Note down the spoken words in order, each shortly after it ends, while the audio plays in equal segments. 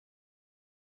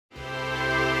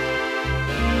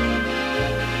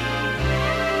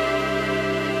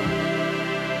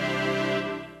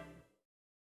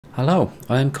Hello,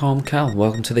 I am Calm Cal,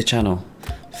 welcome to the channel.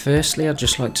 Firstly, I'd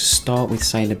just like to start with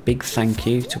saying a big thank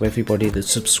you to everybody that's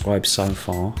subscribed so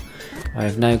far. I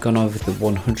have now gone over the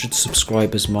 100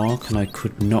 subscribers mark and I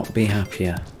could not be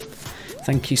happier.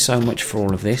 Thank you so much for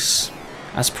all of this.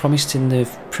 As promised in the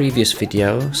previous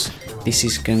videos, this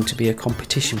is going to be a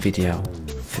competition video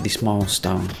for this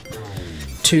milestone.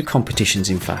 2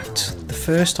 competitions in fact. The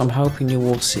first I'm hoping you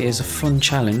will see as a fun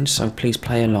challenge, so please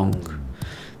play along.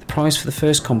 The prize for the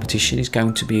first competition is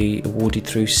going to be awarded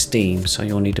through Steam, so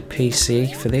you'll need a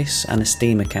PC for this and a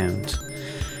Steam account.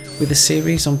 With a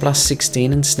series on Blast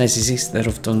 16 and SNESes that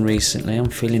I've done recently, I'm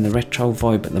feeling the retro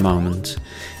vibe at the moment.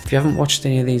 If you haven't watched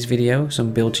any of these videos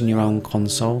on building your own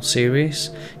console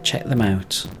series, check them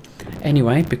out.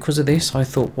 Anyway, because of this, I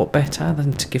thought what better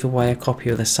than to give away a copy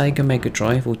of the Sega Mega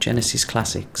Drive or Genesis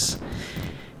Classics.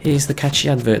 Here's the catchy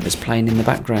advert that's playing in the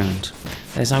background.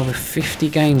 There's over 50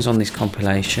 games on this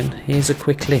compilation. Here's a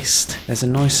quick list. There's a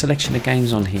nice selection of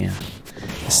games on here.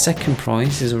 The second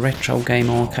prize is a retro game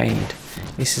arcade.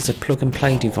 This is a plug and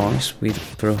play device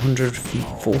for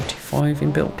 145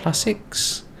 inbuilt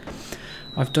classics.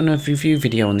 I've done a review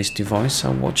video on this device,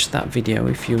 so watch that video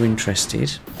if you're interested.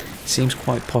 It seems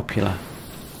quite popular.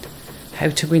 How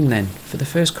to win then? For the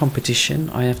first competition,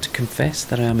 I have to confess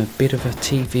that I am a bit of a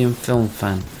TV and film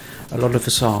fan. A lot of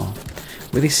us are.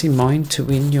 With this in mind, to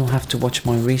win you'll have to watch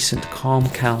my recent Calm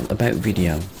Cal About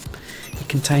video. It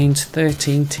contains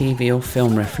 13 TV or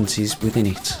film references within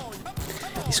it.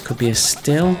 This could be a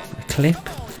still, a clip,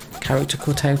 a character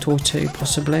cutout or 2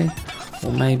 possibly,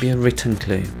 or maybe a written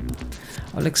clue.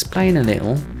 I'll explain a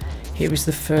little. Here is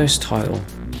the first title.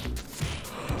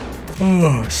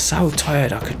 Oh, so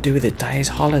tired I could do with a day's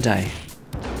holiday.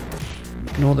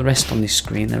 Ignore the rest on this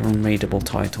screen, they're unreadable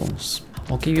titles.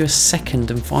 I'll give you a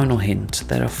second and final hint.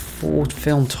 There are 4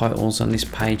 film titles on this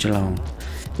page alone.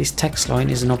 This text line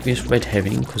is an obvious red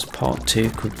herring because part 2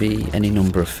 could be any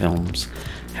number of films.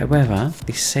 However,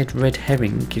 this said red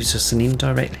herring gives us an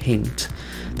indirect hint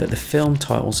that the film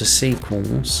titles are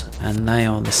sequels and they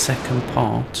are the second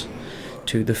part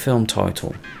to the film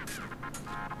title.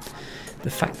 The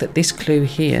fact that this clue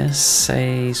here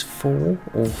says 4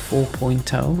 or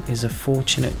 4.0 is a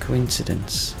fortunate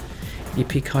coincidence.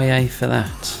 Yippee-ki-yay for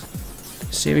that.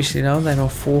 Seriously though, there are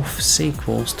 4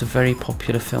 sequels to very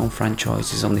popular film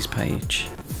franchises on this page.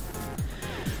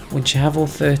 Once you have all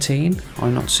 13,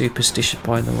 I'm not superstitious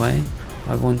by the way,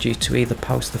 I want you to either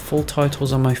post the full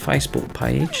titles on my Facebook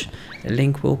page, a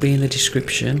link will be in the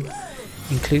description,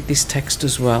 include this text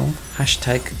as well,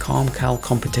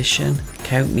 #CalmCalCompetition,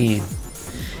 count me in.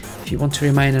 If you want to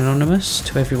remain anonymous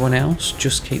to everyone else,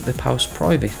 just keep the post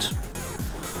private.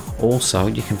 Also,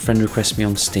 you can friend request me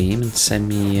on Steam and send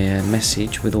me a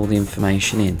message with all the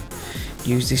information in.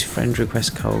 Use this friend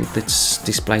request code that's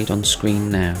displayed on screen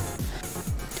now.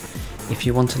 If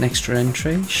you want an extra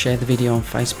entry, share the video on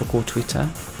Facebook or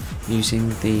Twitter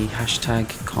using the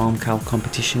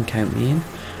 #CalmCalCompetition, count me in.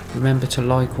 Remember to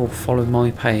like or follow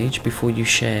my page before you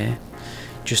share,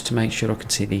 just to make sure I can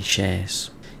see these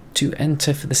shares. To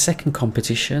enter for the second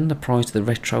competition, the prize of the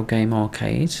retro game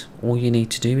arcade, all you need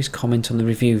to do is comment on the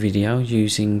review video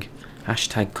using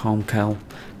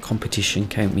 #CalmCalCompetition,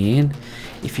 count me in.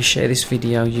 If you share this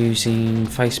video using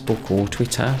Facebook or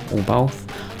Twitter or both,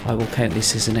 I will count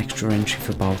this as an extra entry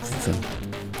for both of them.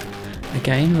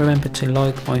 Again, remember to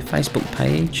like my Facebook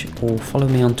page or follow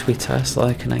me on Twitter so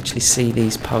I can actually see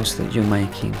these posts that you're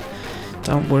making.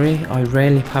 Don't worry, I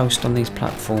rarely post on these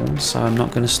platforms, so I'm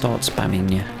not going to start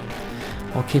spamming you.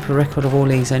 I'll keep a record of all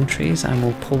these entries and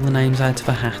we'll pull the names out of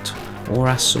a hat or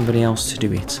ask somebody else to do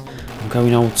it. I'm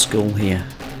going old school here.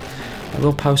 I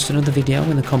will post another video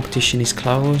when the competition is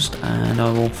closed and I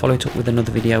will follow it up with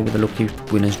another video with a lucky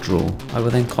winner's draw. I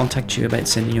will then contact you about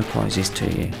sending your prizes to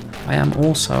you. I am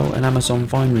also an Amazon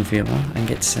Vine reviewer and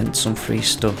get sent some free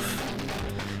stuff.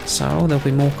 So there'll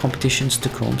be more competitions to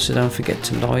come, so don't forget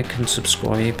to like and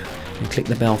subscribe and click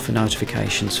the bell for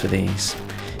notifications for these.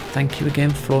 Thank you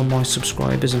again for all my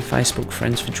subscribers and Facebook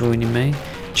friends for joining me.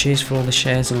 Cheers for all the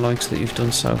shares and likes that you've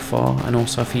done so far, and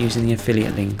also for using the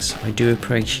affiliate links. I do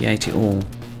appreciate it all.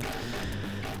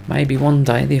 Maybe one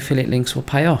day the affiliate links will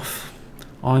pay off.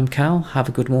 I'm Cal, have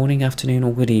a good morning, afternoon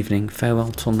or good evening.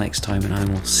 Farewell till next time and I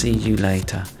will see you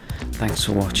later. Thanks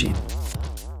for watching.